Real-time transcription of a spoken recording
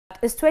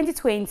it's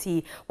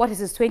 2020. What is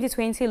his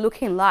 2020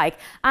 looking like?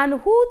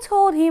 And who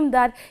told him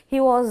that he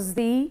was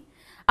the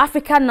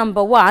African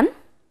 #1?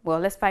 Well,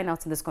 let's find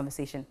out in this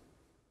conversation.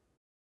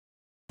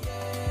 Yeah.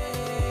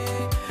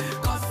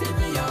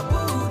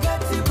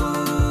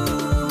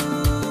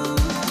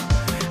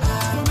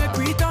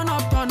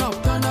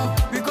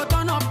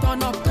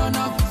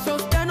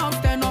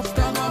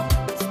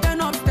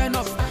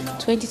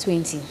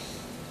 2020.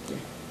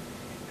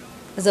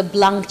 It's a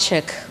blank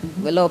check.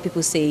 A lot of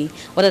people say,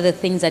 what are the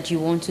things that you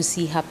want to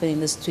see happen in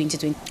this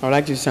 2020? I'd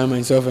like to sign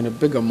myself in a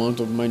big amount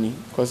of money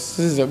because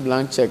this is a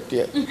blank check.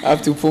 Yeah. I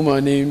have to put my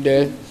name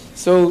there.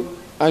 So,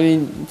 I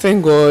mean,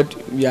 thank God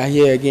we are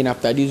here again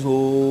after this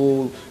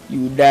whole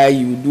you die,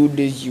 you do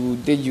this,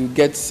 you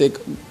get sick.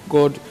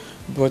 God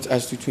brought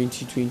us to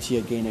 2020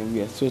 again, and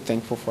we are so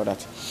thankful for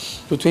that.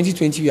 So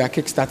 2020, we are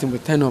kickstarting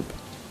with Turn Up,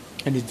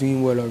 and it's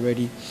doing well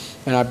already.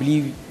 And I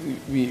believe,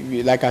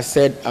 we like I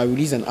said, I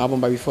released an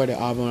album, but before the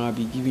album, I'll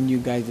be giving you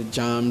guys the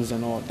jams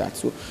and all that.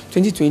 So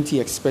 2020,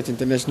 expect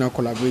international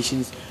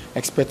collaborations,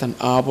 expect an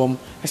album,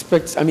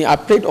 I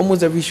played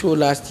almost every show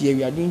last year.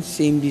 We are doing the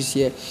same this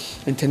year.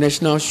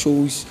 International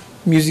shows,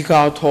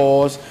 musical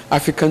tours,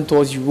 African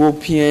tours,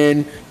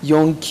 European,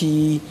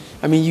 Yonki.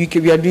 I mean, UK,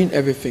 we are doing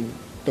everything.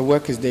 The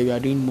work is there. We are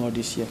doing more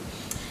this year.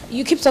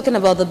 You keep talking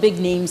about the big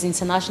names,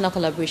 international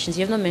collaborations.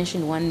 You have not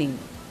mentioned one name.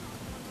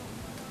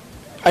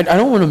 I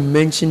don't want to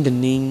mention the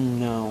name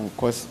now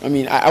because, I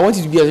mean, I want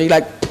it to be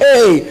like,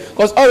 hey,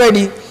 because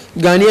already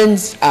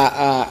Ghanaians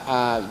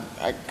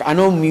are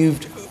not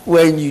moved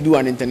when you do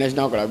an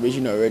international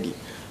collaboration already.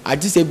 I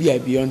just say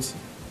Beyonce.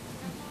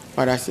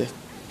 What I said.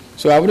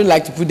 So I wouldn't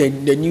like to put the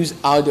news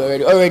out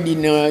already. Already,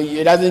 no,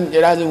 it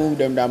doesn't move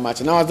them that much.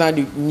 Now it's not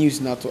the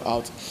news not to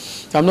out.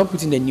 So I'm not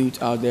putting the news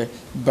out there.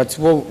 But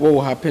what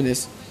will happen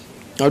is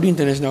I'll do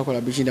international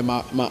collaboration. Then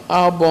my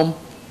album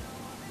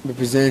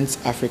represents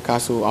Africa,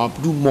 so I'll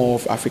do more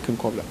of African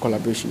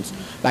collaborations,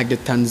 like the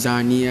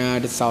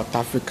Tanzania, the South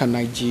Africa,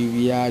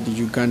 Nigeria, the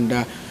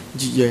Uganda.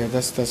 Yeah,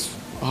 that's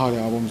how the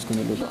album is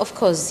going to look. Of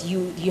course,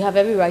 you have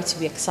every right to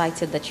be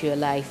excited that you're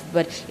alive,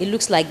 but it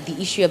looks like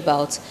the issue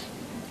about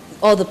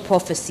all the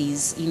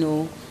prophecies,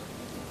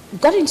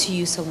 got into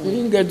you somewhere. It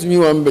didn't get to me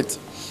one bit.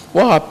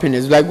 What happened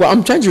is,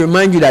 I'm trying to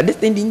remind you that this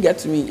thing didn't get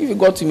to me. If it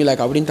got to me,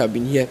 I wouldn't have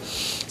been here.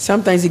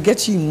 Sometimes it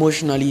gets you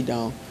emotionally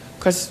down,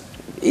 because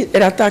it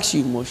attacks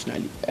you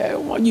emotionally.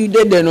 When you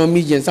did the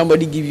Norwegian,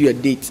 somebody give you a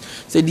date.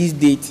 Say this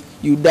date,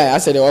 you die. I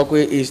said the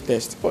walkway age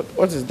test.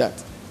 What is that?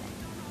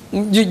 Do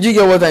you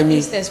get what I mean?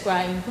 Age test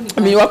crime.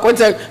 I mean,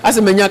 I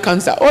said mania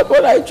cancer.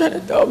 What are you trying to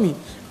tell me?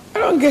 I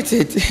don't get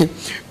it.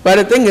 But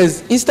the thing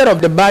is, instead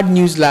of the bad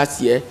news last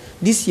year,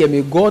 this year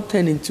may God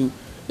turn into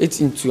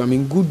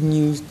good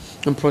news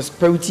and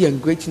prosperity and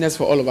greatness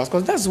for all of us,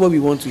 because that's what we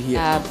want to hear.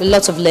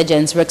 Lots of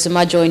legends.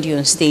 Rexuma joined you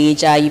on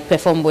stage. You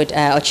performed with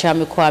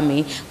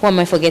Kuami. Who am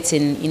I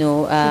forgetting?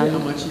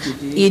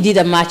 You did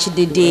a match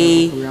the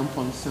day.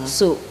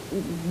 So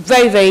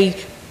very, very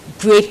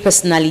great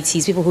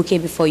personalities. People who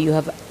came before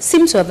you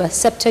seem to have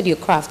accepted your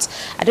craft.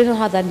 I don't know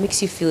how that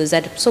makes you feel. Is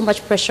that so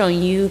much pressure on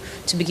you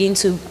to begin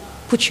to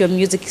put your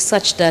music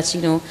such that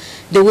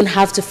they won't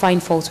have to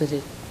find fault with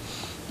it?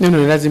 No,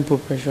 it doesn't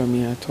put pressure on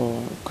me at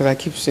all. Because I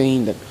keep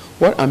saying that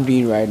what I'm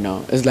doing right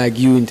now is like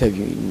you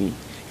interviewing me.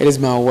 It is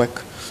my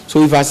work.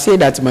 So if I say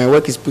that my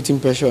work is putting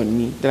pressure on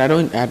me,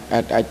 then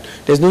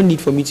there's no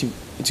need for me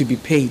to be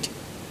paid.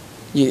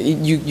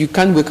 You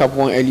can't wake up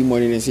one early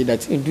morning and say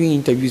that doing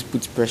interviews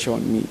puts pressure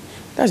on me.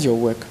 That's your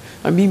work.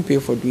 I'm being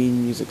paid for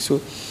doing music. So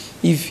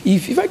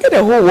if I get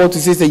the whole world to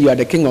say that you are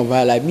the king of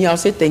our life, I'll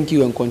say thank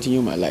you and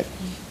continue my life.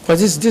 Because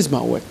this is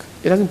my work.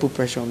 It doesn't put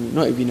pressure on me,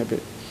 not even a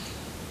bit.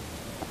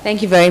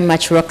 Thank you very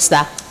much,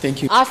 Rockstar.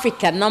 Thank you.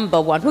 Africa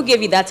 #1. Who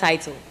gave you that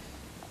title?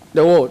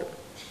 The world.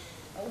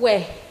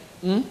 Where?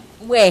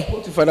 Where?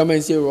 Go to Fadama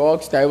and say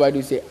Rockstar. Why do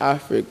you say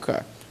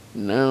Africa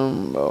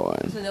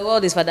 #1? So the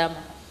world is Fadama.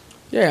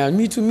 Yeah,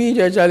 me,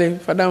 Charlie.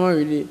 Fadama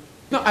really.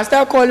 No, I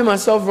started calling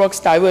myself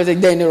Rockstar. I was like,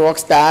 then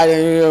Rockstar,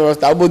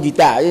 about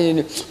guitar.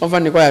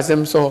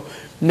 So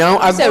now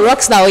I say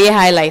Rockstar or your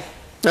high life.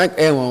 Like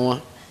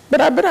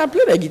But I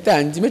played the guitar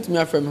and it made me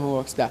a friend who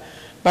Rockstar.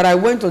 But I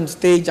went on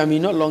stage,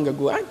 not long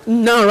ago. Right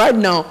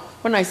now,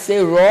 when I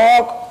say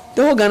rock,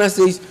 the whole Ghana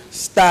says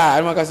star.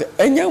 I'm going to say,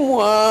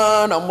 anyone,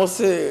 I must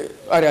say,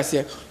 what I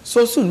say.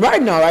 So soon,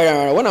 right now,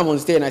 when I'm on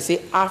stage and I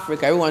say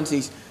Africa, everyone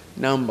says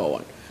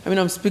 #1.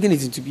 I'm speaking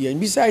it into being.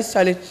 Besides,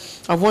 Charlie,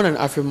 I've won an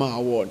Afrima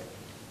award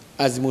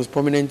as the most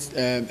prominent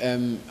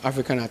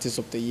African artist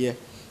of the year.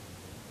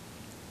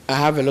 I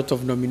have a lot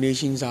of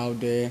nominations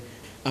out there.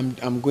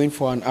 I'm going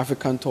for an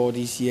African tour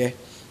this year.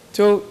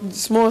 So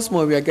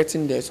small, we are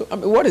getting there. So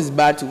what is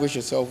bad to wish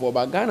yourself for?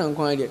 But Ghana and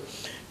Kwanya,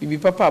 you be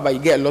papa, but you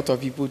get a lot of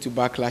people to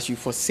backlash you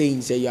for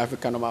saying say you're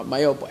African.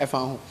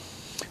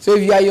 So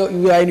if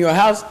you are in your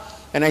house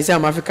and I say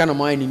I'm African,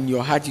 and in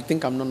your heart you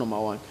think I'm not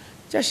 #1,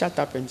 just shut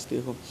up and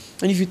stay home.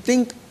 And if you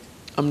think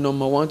I'm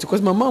 #1,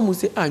 because my mom will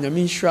say, I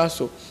mean sure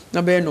so,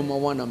 na be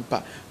 #1 and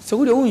pa. So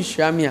who the one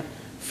share me?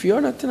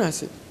 Fiona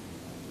Tenase.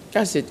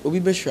 That's it. Obi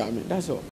be sure me. That's all.